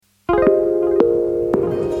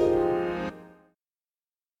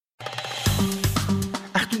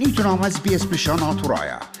برنامج SBS بشان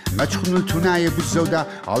ترايا ما تشخنوا التناية بالزودة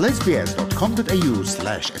على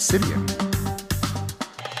sbs.com.au/Assyrian.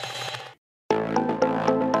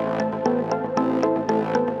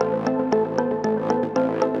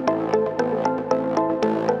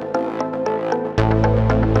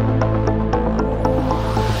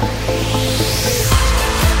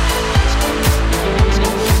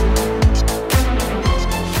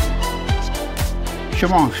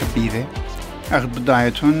 شمعون خبيرة أخذ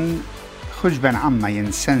بدايتون خجبا عما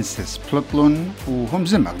ينسنسس بلطلون وهم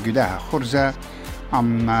زمر قداها خرزة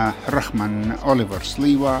عم رخمن أوليفر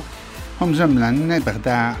سليوا هم زملن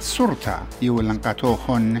بغدا صورتا يولن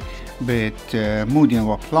قاتوخن بيت مودين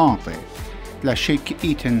وبلاطي لشيك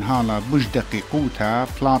إيتن هالا بجدقي قوتا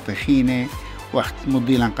بلاطي خينة وقت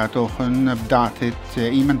مضيلن قاتوخن بداتت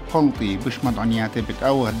إيمن بلطي بش مدعنياتي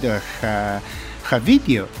بتأوه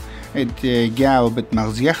خفيديو جاوبت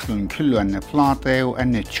مغزيخلن كله أن بلاطة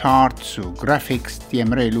وأن تشارتس وغرافيكس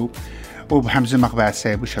تيمريلو وبحمزة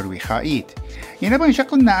مقباسة بشروي خائيت ينبغي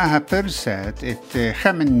شقلنا أها برسات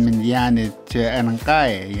خمن من يانة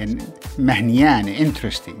أنقاية يعني مهنيانة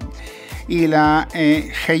interesting إلى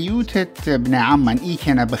خيوتة ابن عمان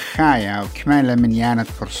إيكنا بخايا وكمالة من يانة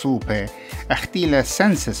فرصوبة اختيلة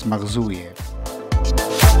سنسس مغزوية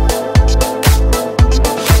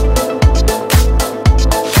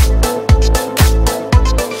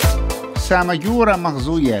سامجورة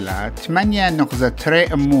مغزوية لا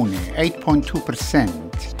 8.3 أمونة 8.2%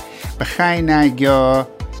 بخاينا جو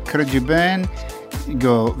كرجبان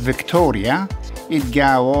جو فيكتوريا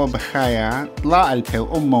إتجاو بخايا طلع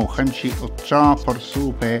البو أمو وخمشي أطشا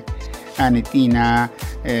برسوبة آنتينا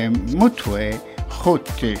متوى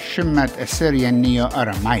خط شمت أسيريا نيو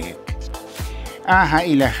أرامايك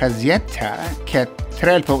إلى خزيتها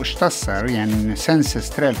كترالبو اشتصر يعني سنسس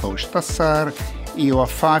ترالبو اشتصر إيوا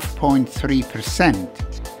 5.3%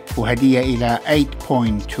 وهدية إلى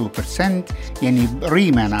 8.2% يعني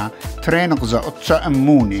ريمنا ترينغزة أطشا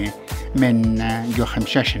أموني من جو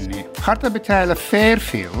خمشاشني خارطة بتاعي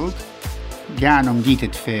فيرفيلد جانو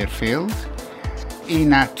مديتة فيرفيلد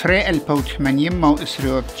إينا تري البوت من يمو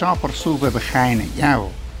إسريو أطشا برسوبة بخاينة ياو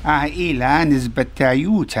إلى نسبة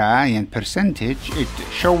تايوتا يعني برسنتج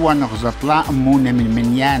شوى نغزة طلع أموني من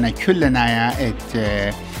منيانا كلنا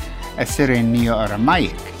أسيرين نيو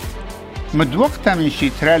أرامايك مدوقتا من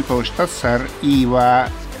شي ترالبا واشتصر إيوا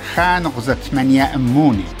خا نغزة 8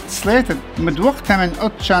 أموني سليت مدوقتا من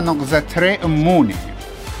أطشا نغزة 3 أموني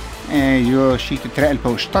يو شي ترالبا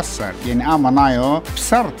واشتصر يعني نايو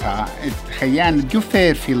بصرتا خيان جو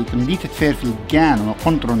فيرفيلد مديتة فيرفيلد جان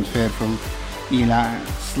وقنطرون فيرفيلد إلى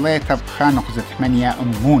سليتا بخا نغزة 8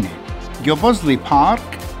 أموني جو بوزلي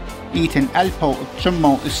بارك إيتن ألبو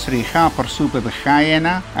اتشمو إسريخا برسوبة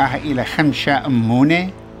بخاينة إلى 5 أمونة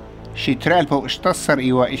شي ترالبو اشتصر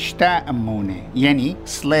إيوا اشتا أمونة يعني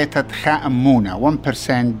سليتة خا أمونة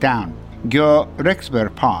 1% داون جو ريكسبر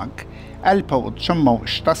بارك ألبو اتشمو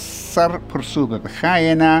اشتصر برسوبة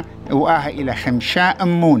بخاينة إلى 5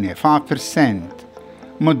 أمونة 5%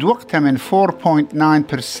 مدوقتها من 4.9%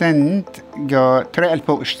 جو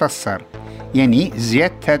ترالبو اشتصر يعني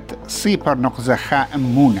زيادة 0.5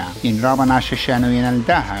 أمونة يعني رابنا شاشانو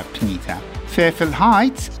ينالداها بنيتا في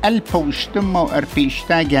الهايتس ألبو اشتمو أربي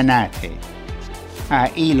اشتاقاناتي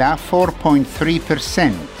إلى 4.3%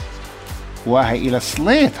 إلى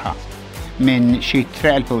صليتها من شي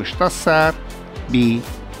ترالبو اشتصر ب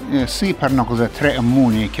 0.3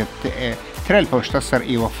 أمونة ترالبو اشتصر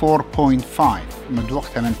إيوا 4.5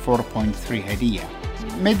 مدوقتها من 4.3 هدية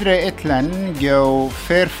مدري إتلن جو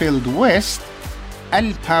فيرفيلد ويست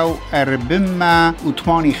ألباو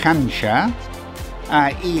 485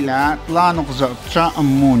 إلى طلا نغزة أطشا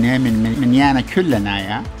أمونة من يانا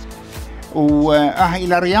كلنا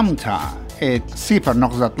إلى ريامتا سيبر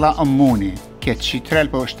نغزة طلا أمونة كتشي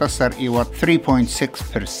ترالبو اشتصر إيوا 3.6%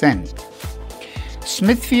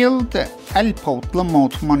 سميثفيلد ألباو طلمو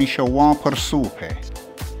 8 برسوبة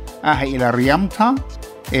إلى ريامتا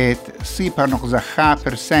 0.5%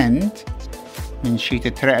 من شيت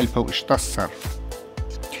ترالبو اشتصر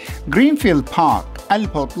جرينفيلد بارك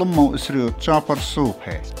ألبو طلمو إسريو تشابر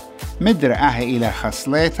سوبه مدر إلى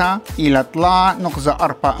خصليتا إلى طلع نقزة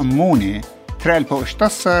 4 أمونة ترالبو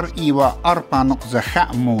اشتصر إيوا 4.5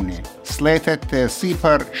 أمونة سليتة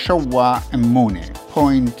سيبر شوا أمونة 0.07%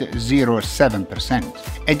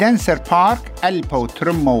 إدنسر بارك ألبو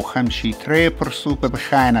ترمو 5 برسوبة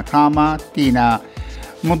بخانة تاما تينا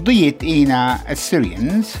مضية إينا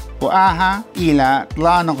السيريانز إلى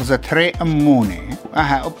طلا نغزة 3 أمونة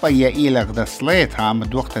أبايا إلى غدا صليتها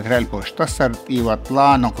مدوقتة ترالبو اشتصر إيوا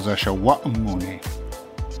طلا نغزة شوا أمونة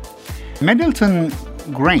ميدلتون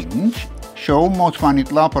جرينج شو موتواني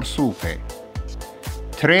طلا برسوبة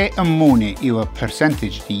تري أموني إيوه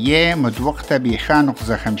برسنتج ديه مدوقتا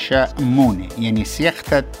بخانقزة 5 أموني يعني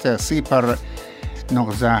سيختة صيبر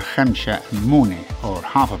نغزة 5 أموني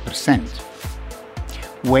or 0.5%.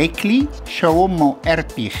 ويكلي شو مو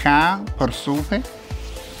أربي خا برسوبة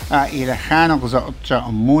إلى خانقزة 4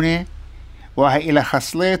 أموني وهي إلى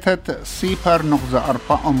خصليتة صيبر نغزة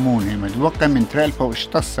 4 أموني مدوقة من تريلبو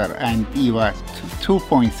اشتصر عند إيوه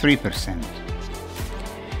 2.3%.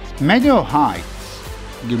 ميدو هايتس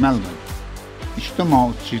جملدن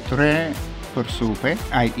اجتمعوا تشتري برسوبة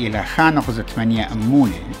أي إلى خانقزة 8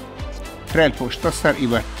 أموني تريلبو اشتصر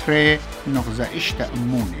إيوه تري نغزة اشتا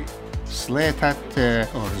أموني سليتة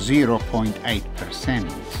or 0.8%.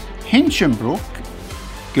 هينشنبروك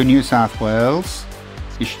نيو ساوث ويلز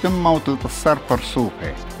اجتمعوا تلتصر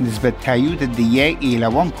برسوبة نسبة تايود الدياء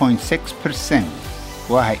إلى 1.6%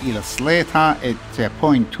 وهي إلى سليتها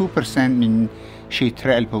 0.2% من شي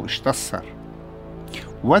تريلبو اشتصر.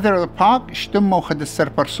 وذر الباك اجتمعوا خدسر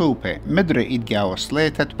برسوبة مدري إدقاو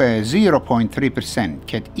سليتت ب 0.3%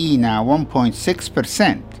 كت إينا 1.6%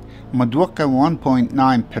 مدوقة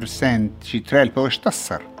 1.9% شي تريلبو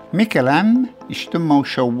اشتصر. ميكلام اجتمعوا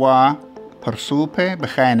شوا برسوبة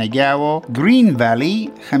بخاينة جاو جرين فالي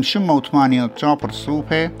 5.8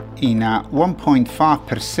 برسوبة إينا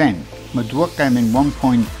 1.5% مدوقة من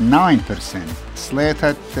 1.9%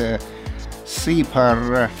 سليتت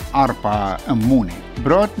سيبر 4 أموني.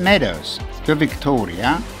 برود ميدوز في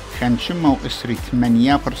فيكتوريا 5.8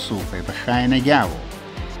 برسوبة بخاينة جاو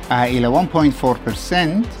إلى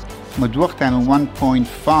 1.4% مدوقة من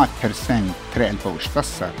 1.5% تريلبو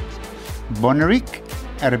اشتصر. بونريك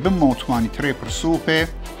 4.83 برسوبة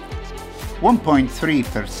 1.3%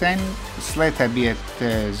 سليتا بيت 0.1%.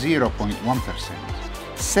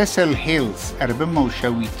 سيسل هيلز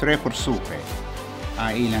 4.3 برسوبة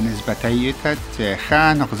إلى نسبتيتت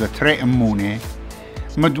خانقزة 3 أموني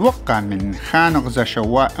مدوقة من خانقزة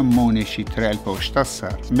شواء أموني شي تريلبو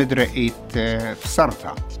اشتصر مدرئيت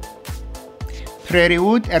بصرتا.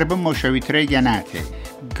 بريريوود 4.3 جناتي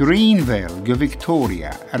جرينفيل جو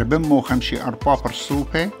فيكتوريا 4.4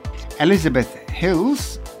 برسوبة. إليزابيث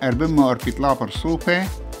هيلز 4.4 برسوبة.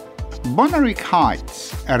 بونريك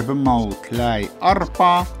هايتس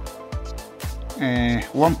 4.4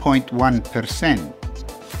 1.1%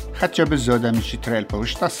 خدشة بالزودة من شتريل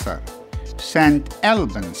بوش تصر. سانت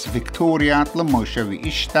ألبنز فيكتوريا طلمو شوي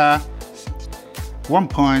إشتا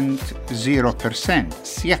 1.0%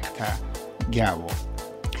 سيقتا جاو.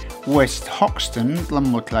 ويست هوكستون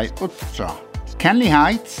طلمو تلاي أطجا. كانلي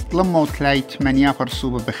هايتس طلمو تلاي 8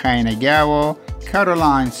 برسوبة بخاينة جاو.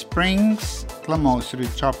 كارولاين سبرينغز طلمو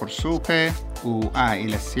 3 برسوبة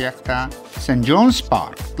إلى السياقتا. سان جونز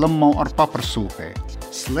بارك طلمو 4 برسوبة.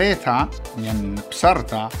 سليتا ين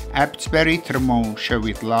بصرتا. أبتسبري ترمو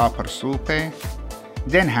شوي 3 برسوبة.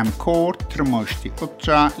 دنهام كورت ترموشتي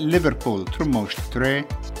أطجا. ليفربول ترموشتي 3.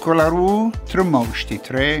 كولارو ترموشتي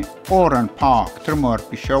 3. أوران بارك ترمور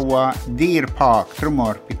بشوا. دير بارك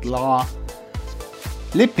ترمور بطلا.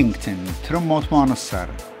 ليبينغتون ترمو 8.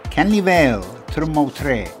 كانلي فيل ترمو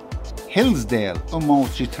 3. هيلزديل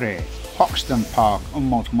 3. هوكستون بارك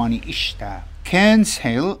 8 إشتا. كيرنز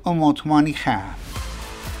هيل 8 خا.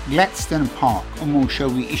 غلادستون بارك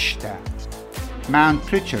شوي إشتا. ماونت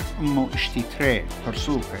بريتشارد إشتي 3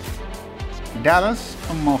 برسوبة. دالاس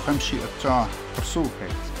 5 برسوبة.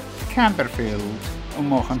 كامبرفيلد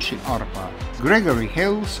 5 4. غريغوري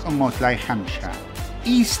هيلز 5.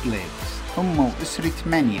 إيست ليكس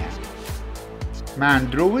 8. مان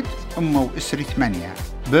درويد 8.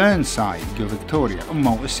 بيرنسايد جو فيكتوريا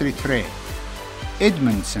 3.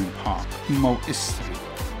 إدمونسون بارك 3.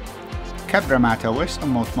 كابراماتا ويست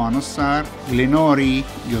 8. غلينوري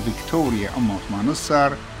جو فيكتوريا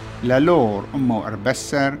 8. لالور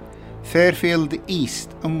 4. فيرفيلد إيست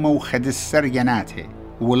 5 جناتي.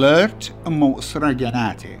 وولرت 10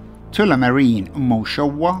 جناتي. تولا مارين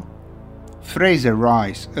شوا. فريزر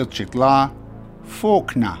رايس 3.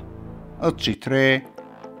 فوكنا 3.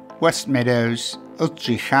 ويست ميدوز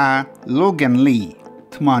 3. لوغان لي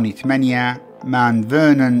 8. مان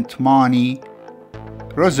فيرنون 8.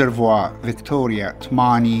 ريزرفوار فيكتوريا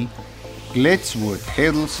 8. غليتسوود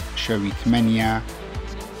هيلز شوي 8.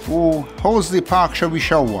 وهوزلي بارك شوي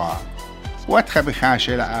شوا. واتخا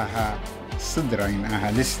بخاشة لقاها صدرين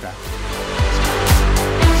اها لستا.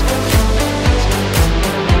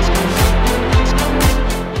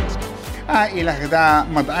 إلى غدا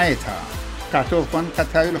مضعيتها كاتوفن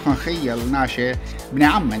قتايل خنخيل ناشي بني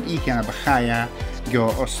عمن كان بخايا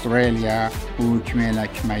جو أستراليا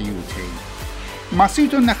وكميلك مايوتي. ما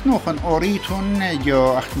سيتون نخنوخن أوريتون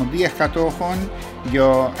جو أخمضية خاتوخن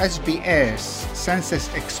جو SBS Census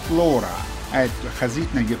Explorer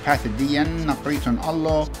خزيتنا جو بات الدين نقريتون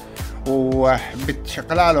الله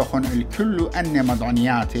وبتشقلالوخن الكل أن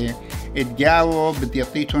مضعنياتي اتجاوب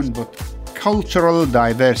بديطيتون cultural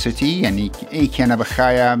diversity يعني اي كان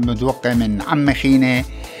بخايا مدوقة من عمخينة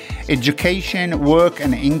education work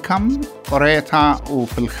and income قريتها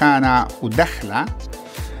وفي الخانة ودخلة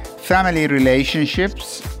family relationships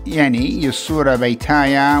يعني يصورة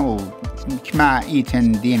بيتايا وكما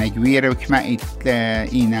ايتن دينا جويرة وكما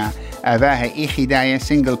اينا أباها إيخداية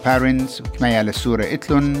single parents وكما يالا سورة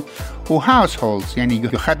إتلون وhouseholds يعني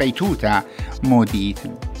يخبيتوتا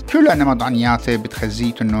موديتن كل أنا مضعنياتي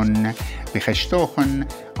بتخزيتنن بخشتوخن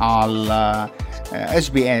على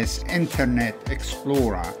SBS Internet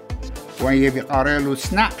Explorer وهي بقاريلو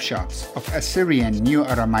snapshots of Assyrian New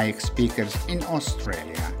Aramaic speakers in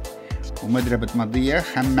Australia ومدربة مضية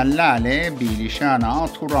خملالة بلشانة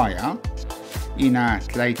طرايا إنا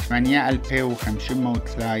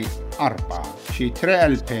 3,504 شي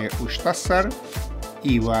 3,000 وشتصر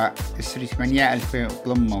إيوا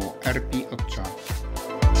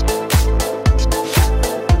 3,844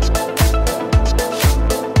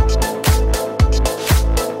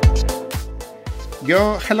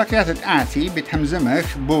 جو خلقيات الآتي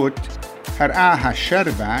بتهمزمخ بوت هرآها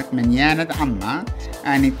الشربات من ياند عما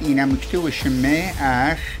آنت إنا مكتوب الشمي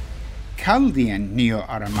آخ كالديان نيو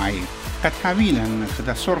أرماي قد هاويلا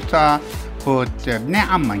خدا صورتا بوت بني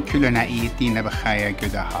عمان كلنا إيتينا بخايا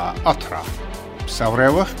قدها أطرا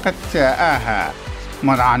بصوروخ قد آها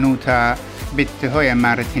مضعنوتا بتهويا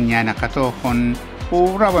مارتين يانا قطوخن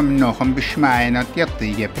ورابا منوخن بشماينا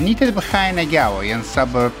يطيجي بنيتا بخاينا جاوة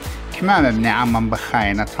ينصبر كمام ابن عمان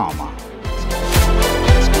بخاينا طاما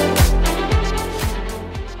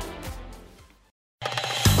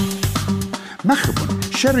مخبون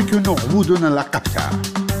شاركونا عبودنا لقبتا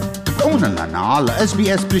تابعونا لنا على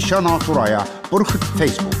SBS بلشانة طرايا برخة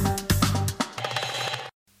فيسبوك